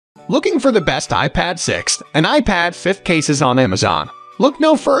Looking for the best iPad 6th and iPad 5th cases on Amazon? Look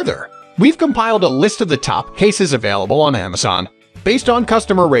no further. We've compiled a list of the top cases available on Amazon based on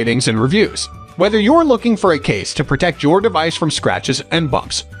customer ratings and reviews. Whether you're looking for a case to protect your device from scratches and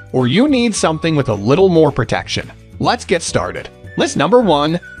bumps, or you need something with a little more protection, let's get started. List number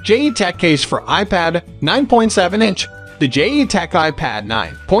 1. JETech Case for iPad 9.7-inch. The JETech iPad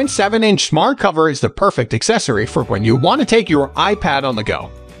 9.7-inch smart cover is the perfect accessory for when you want to take your iPad on the go.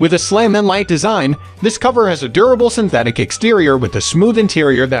 With a slim and light design, this cover has a durable synthetic exterior with a smooth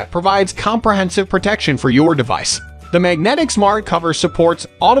interior that provides comprehensive protection for your device. The magnetic smart cover supports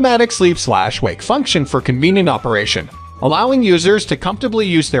automatic sleep/wake function for convenient operation, allowing users to comfortably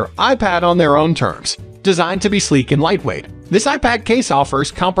use their iPad on their own terms. Designed to be sleek and lightweight, this iPad case offers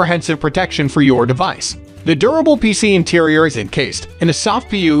comprehensive protection for your device. The durable PC interior is encased in a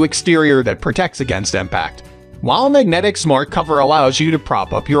soft PU exterior that protects against impact, while a magnetic smart cover allows you to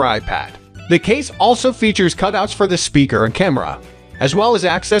prop up your iPad. The case also features cutouts for the speaker and camera, as well as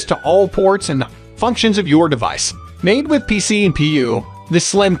access to all ports and functions of your device. Made with PC and PU, the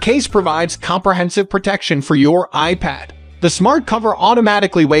slim case provides comprehensive protection for your iPad. The smart cover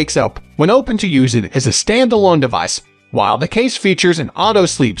automatically wakes up when open to use it as a standalone device, while the case features an auto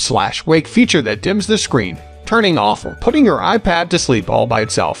sleep/wake feature that dims the screen, turning off or putting your iPad to sleep all by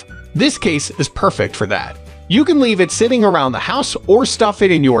itself. This case is perfect for that. You can leave it sitting around the house or stuff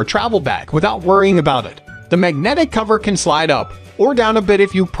it in your travel bag without worrying about it. The magnetic cover can slide up or down a bit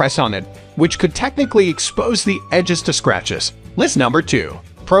if you press on it, which could technically expose the edges to scratches. List number 2.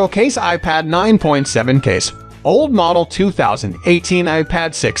 ProCase iPad 9.7 Case. Old model 2018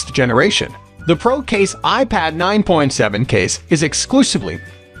 iPad 6th generation. The ProCase iPad 9.7 case is exclusively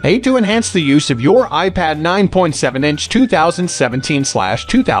made to enhance the use of your iPad 9.7-inch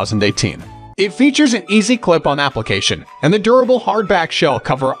 2017/2018. It features an easy clip-on application, and the durable hardback shell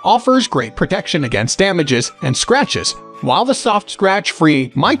cover offers great protection against damages and scratches, while the soft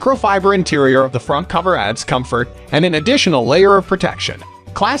scratch-free microfiber interior of the front cover adds comfort and an additional layer of protection.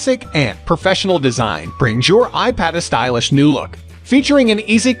 Classic and professional design brings your iPad a stylish new look. Featuring an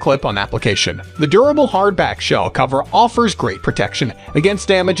easy clip-on application, the durable hardback shell cover offers great protection against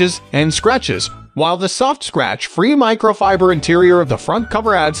damages and scratches, while the soft scratch-free microfiber interior of the front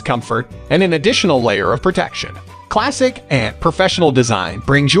cover adds comfort and an additional layer of protection. Classic and professional design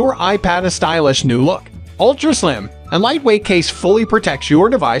brings your iPad a stylish new look. Ultra slim and lightweight case fully protects your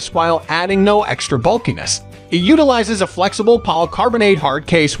device while adding no extra bulkiness. It utilizes a flexible polycarbonate hard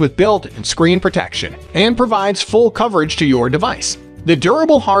case with built-in screen protection and provides full coverage to your device. The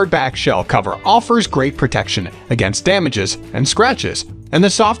durable hardback shell cover offers great protection against damages and scratches, and the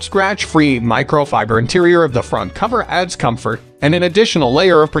soft scratch-free microfiber interior of the front cover adds comfort and an additional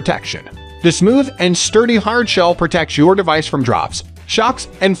layer of protection. The smooth and sturdy hard shell protects your device from drops, shocks,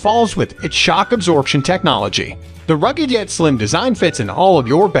 and falls with its shock absorption technology. The rugged yet slim design fits in all of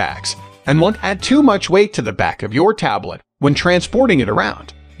your bags and won't add too much weight to the back of your tablet when transporting it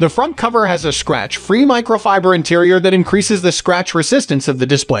around. The front cover has a scratch-free microfiber interior that increases the scratch resistance of the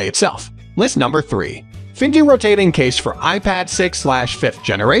display itself. List number 3. Fintie Rotating Case for iPad 6/5th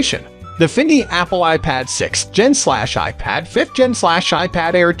generation. The Fintie Apple iPad 6th Gen/iPad 5th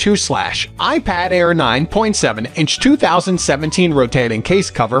Gen/iPad Air 2/iPad Air 9.7-inch 2017 rotating case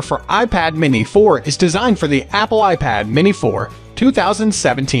cover for iPad Mini 4 is designed for the Apple iPad Mini 4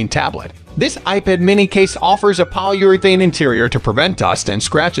 2017 tablet. This iPad mini case offers a polyurethane interior to prevent dust and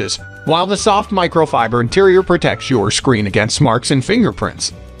scratches, while the soft microfiber interior protects your screen against marks and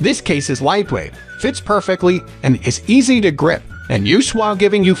fingerprints. This case is lightweight, fits perfectly, and is easy to grip and use while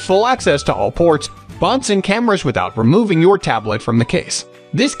giving you full access to all ports, buttons, and cameras without removing your tablet from the case.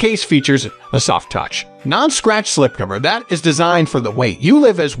 This case features a soft-touch, non-scratch slipcover that is designed for the way you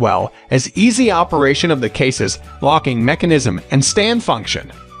live, as well as easy operation of the case's locking mechanism and stand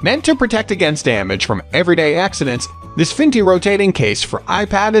function. Meant to protect against damage from everyday accidents, this Fintie Rotating Case for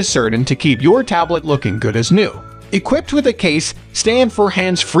iPad is certain to keep your tablet looking good as new. Equipped with a case stand for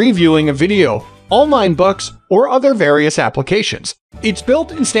hands-free viewing of video, online books, or other various applications. Its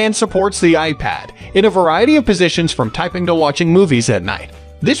built-in stand supports the iPad in a variety of positions, from typing to watching movies at night.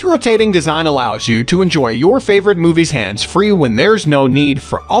 This rotating design allows you to enjoy your favorite movies hands-free when there's no need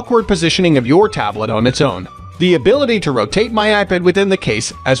for awkward positioning of your tablet on its own. The ability to rotate my iPad within the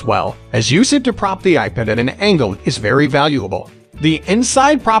case, as well as use it to prop the iPad at an angle, is very valuable. The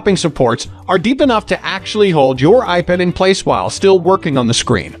inside propping supports are deep enough to actually hold your iPad in place while still working on the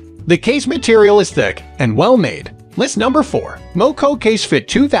screen. The case material is thick and well made. List number 4. MoKo Case Fit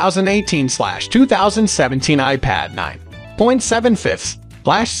 2018/2017 iPad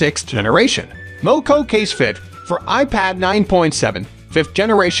 9.7/6th generation. MoKo Case Fit for iPad 9.7 5th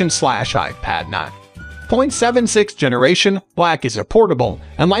generation / iPad 9.76 generation. Black is a portable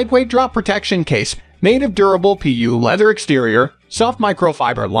and lightweight drop protection case made of durable PU leather exterior, soft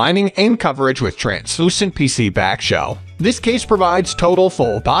microfiber lining, and coverage with translucent PC back shell. This case provides total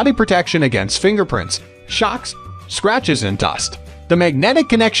full body protection against fingerprints, shocks, scratches, and dust. The magnetic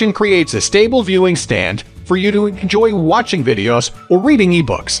connection creates a stable viewing stand for you to enjoy watching videos or reading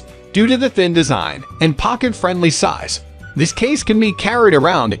ebooks. Due to the thin design and pocket-friendly size, this case can be carried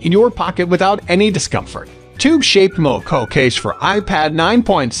around in your pocket without any discomfort. Tube-shaped MoKo case for iPad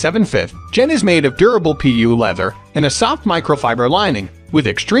 9.75 Gen is made of durable PU leather and a soft microfiber lining with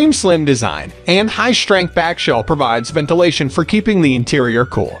extreme slim design, and high-strength back shell provides ventilation for keeping the interior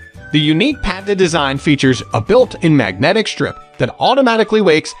cool. The unique patented design features a built-in magnetic strip that automatically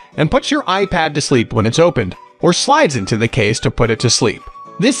wakes and puts your iPad to sleep when it's opened, or slides into the case to put it to sleep.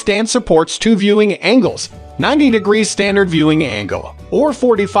 This stand supports 2 viewing angles, 90 degrees standard viewing angle, or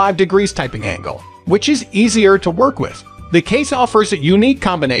 45 degrees typing angle, which is easier to work with. The case offers a unique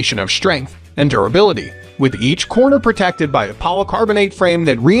combination of strength and durability, with each corner protected by a polycarbonate frame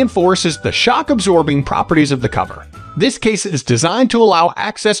that reinforces the shock-absorbing properties of the cover. This case is designed to allow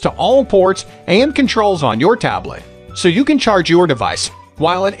access to all ports and controls on your tablet, so you can charge your device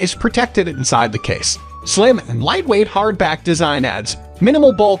while it is protected inside the case. Slim and lightweight hardback design adds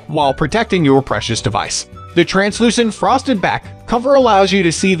minimal bulk while protecting your precious device. The translucent frosted back cover allows you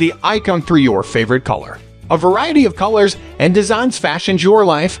to see the icon through your favorite color. A variety of colors and designs fashions your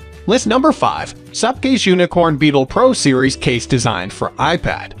life. List number 5. SUPCASE Unicorn Beetle Pro Series Case designed for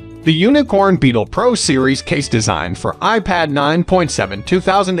iPad. The Unicorn Beetle Pro Series case designed for iPad 9.7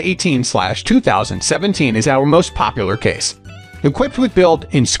 2018/2017 is our most popular case. Equipped with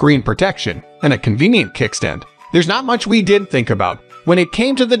built-in screen protection and a convenient kickstand, there's not much we didn't think about when it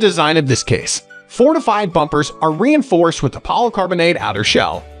came to the design of this case. Fortified bumpers are reinforced with a polycarbonate outer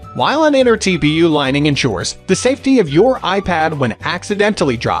shell, while an inner TPU lining ensures the safety of your iPad when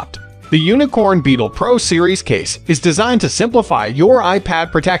accidentally dropped. The Unicorn Beetle Pro Series case is designed to simplify your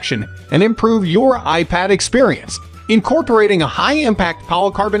iPad protection and improve your iPad experience. Incorporating a high-impact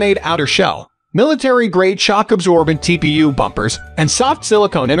polycarbonate outer shell, military-grade shock-absorbent TPU bumpers, and soft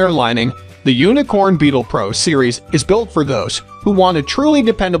silicone inner lining, the Unicorn Beetle Pro Series is built for those who want a truly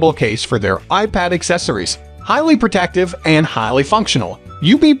dependable case for their iPad accessories. Highly protective and highly functional,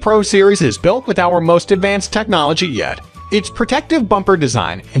 UB Pro Series is built with our most advanced technology yet. Its protective bumper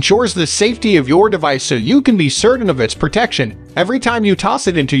design ensures the safety of your device so you can be certain of its protection every time you toss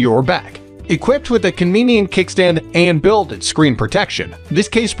it into your bag. Equipped with a convenient kickstand and built-in screen protection, this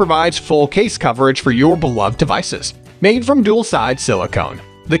case provides full case coverage for your beloved devices. Made from dual-side silicone,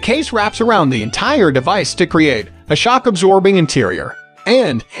 the case wraps around the entire device to create a shock-absorbing interior,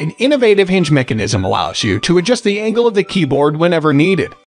 and an innovative hinge mechanism allows you to adjust the angle of the keyboard whenever needed.